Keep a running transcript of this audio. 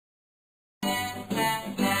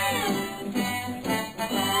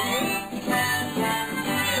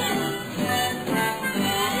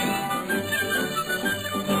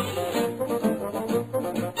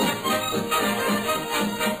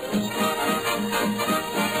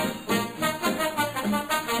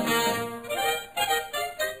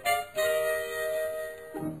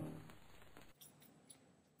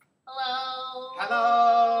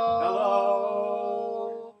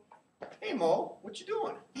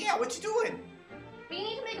Yeah, what you doing? We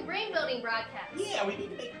need to make a brain-building broadcast. Yeah, we need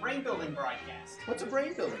to make a brain-building broadcast. What's a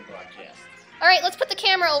brain-building broadcast? All right, let's put the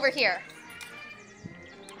camera over here.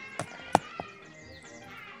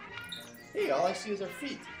 Hey, all I see is our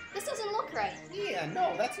feet. This doesn't look right. Yeah,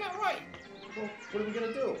 no, that's not right. Well, what are we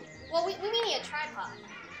gonna do? Well, we need a tripod.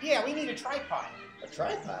 Yeah, we need a tripod. A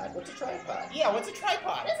tripod? What's a tripod? Yeah, what's a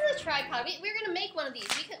tripod? This is a tripod. We're gonna make one of these.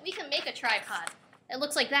 We can make a tripod. It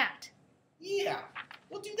looks like that. Yeah,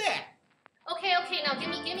 we'll do that. Okay. Now give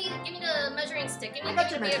me the measuring stick. Give me I got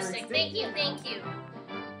the your measuring stick. Thank you.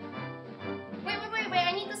 Wait.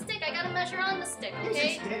 I need the stick. I gotta measure on the stick. Okay.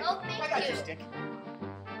 Here's your stick. Oh, thank you. I got your stick.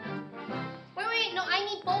 Wait. No, I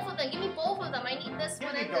need both of them. Give me both of them. I need this Here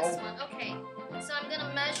one you and go. this one. Okay. So I'm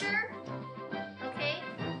gonna measure. Okay.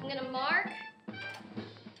 I'm gonna mark.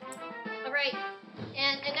 All right.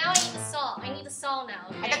 And now I need the saw. I need the saw now.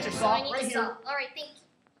 Okay? I got your So saw I need right the here. saw. All right. Thank you.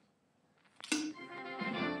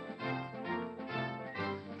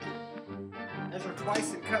 Measure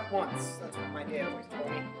twice and cut once. That's what my dad always told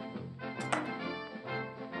me.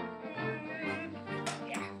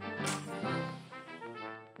 Yeah.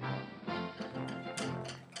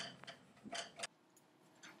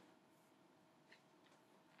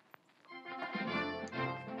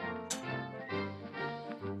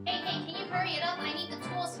 Hey, can you hurry it up? I need the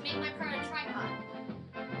tools to make my part a tripod.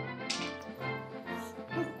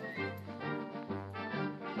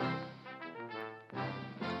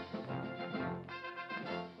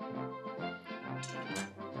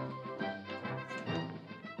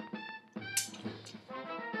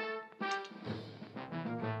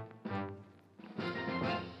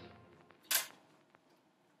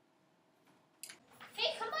 Hey,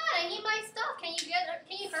 come on! I need my stuff. Can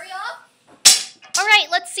you hurry up? All right,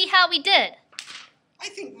 let's see how we did. I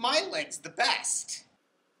think my leg's the best.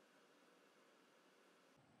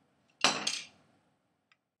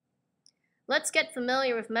 Let's get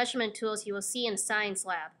familiar with measurement tools you will see in Science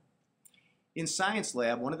Lab. In Science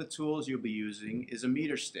Lab, one of the tools you'll be using is a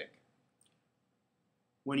meter stick.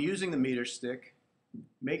 When using the meter stick,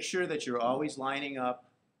 make sure that you're always lining up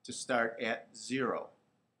to start at 0.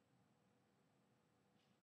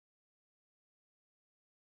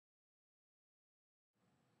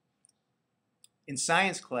 In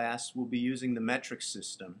science class, we'll be using the metric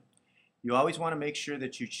system. You always want to make sure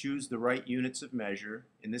that you choose the right units of measure.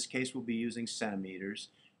 In this case, we'll be using centimeters.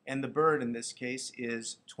 And the bird in this case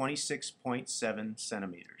is 26.7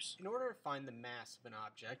 centimeters. In order to find the mass of an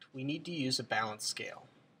object, we need to use a balance scale.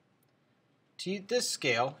 This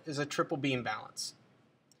scale is a triple beam balance.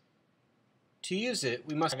 To use it,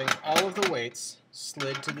 we must have all of the weights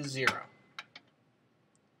slid to the 0.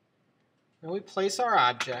 Now we place our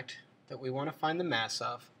object that we want to find the mass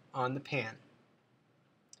of on the pan.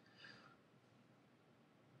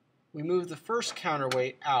 We move the first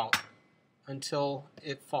counterweight out until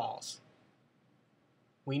it falls.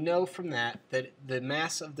 We know from that the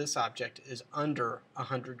mass of this object is under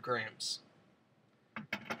 100 grams.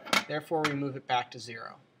 Therefore, we move it back to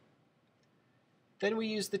 0. Then we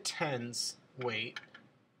use the tens weight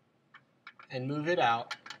and move it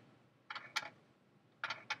out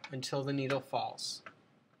until the needle falls.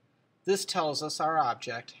 This tells us our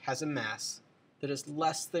object has a mass that is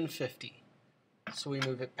less than 50. So we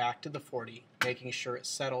move it back to the 40, making sure it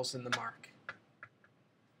settles in the mark.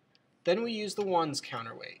 Then we use the ones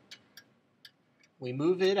counterweight. We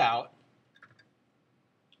move it out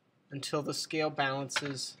until the scale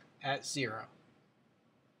balances at 0.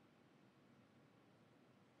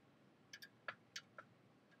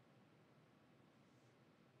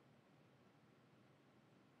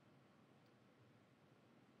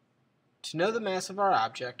 To know the mass of our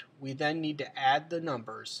object, we then need to add the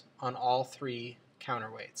numbers on all three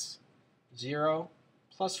counterweights. 0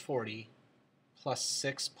 plus 40 plus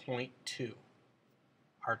 6.2.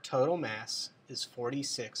 Our total mass is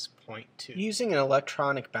 46.2. Using an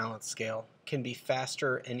electronic balance scale can be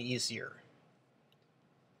faster and easier.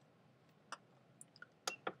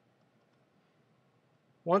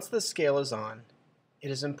 Once the scale is on, it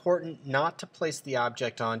is important not to place the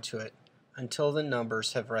object onto it until the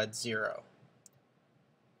numbers have read 0.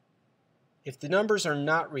 If the numbers are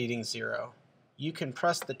not reading 0, you can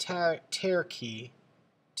press the tare key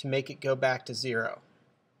to make it go back to 0.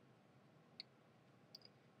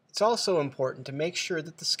 It's also important to make sure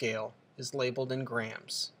that the scale is labeled in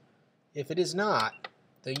grams. If it is not,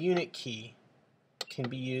 the unit key can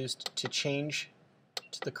be used to change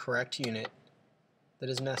to the correct unit that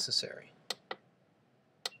is necessary.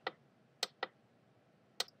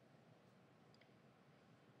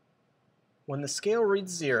 When the scale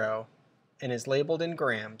reads 0 and is labeled in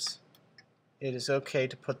grams, it is okay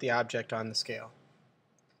to put the object on the scale.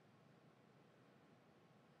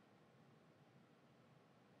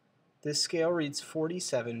 This scale reads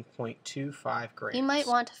 47.25 grams. You might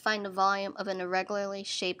want to find the volume of an irregularly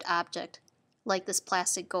shaped object, like this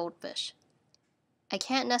plastic goldfish. I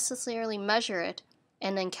can't necessarily measure it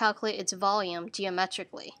and then calculate its volume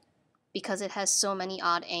geometrically, because it has so many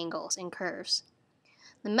odd angles and curves.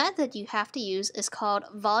 The method you have to use is called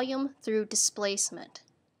volume through displacement.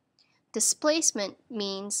 Displacement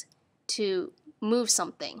means to move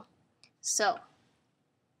something. So,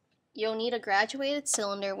 you'll need a graduated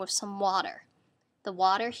cylinder with some water. The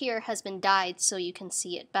water here has been dyed so you can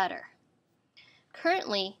see it better.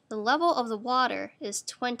 Currently, the level of the water is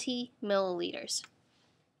 20 milliliters.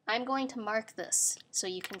 I'm going to mark this so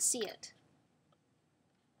you can see it.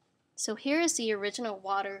 So here is the original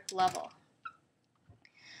water level.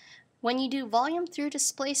 When you do volume through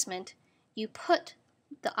displacement, you put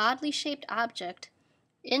the oddly shaped object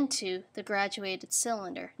into the graduated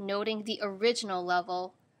cylinder, noting the original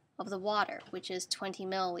level of the water, which is 20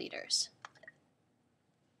 milliliters.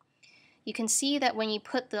 You can see that when you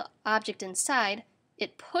put the object inside,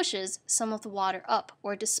 it pushes some of the water up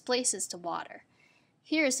or displaces the water.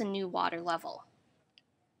 Here is the new water level.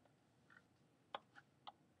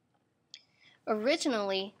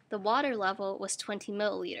 Originally, the water level was 20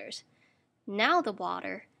 milliliters. Now the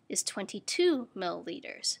water is 22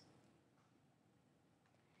 milliliters.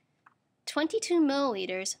 22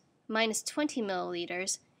 milliliters minus 20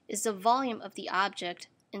 milliliters is the volume of the object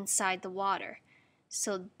inside the water.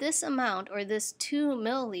 So this amount, or this 2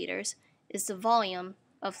 milliliters, is the volume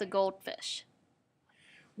of the goldfish.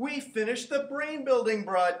 We finished the brain building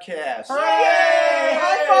broadcast. Hooray!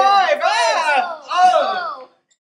 High five! Ah! Oh!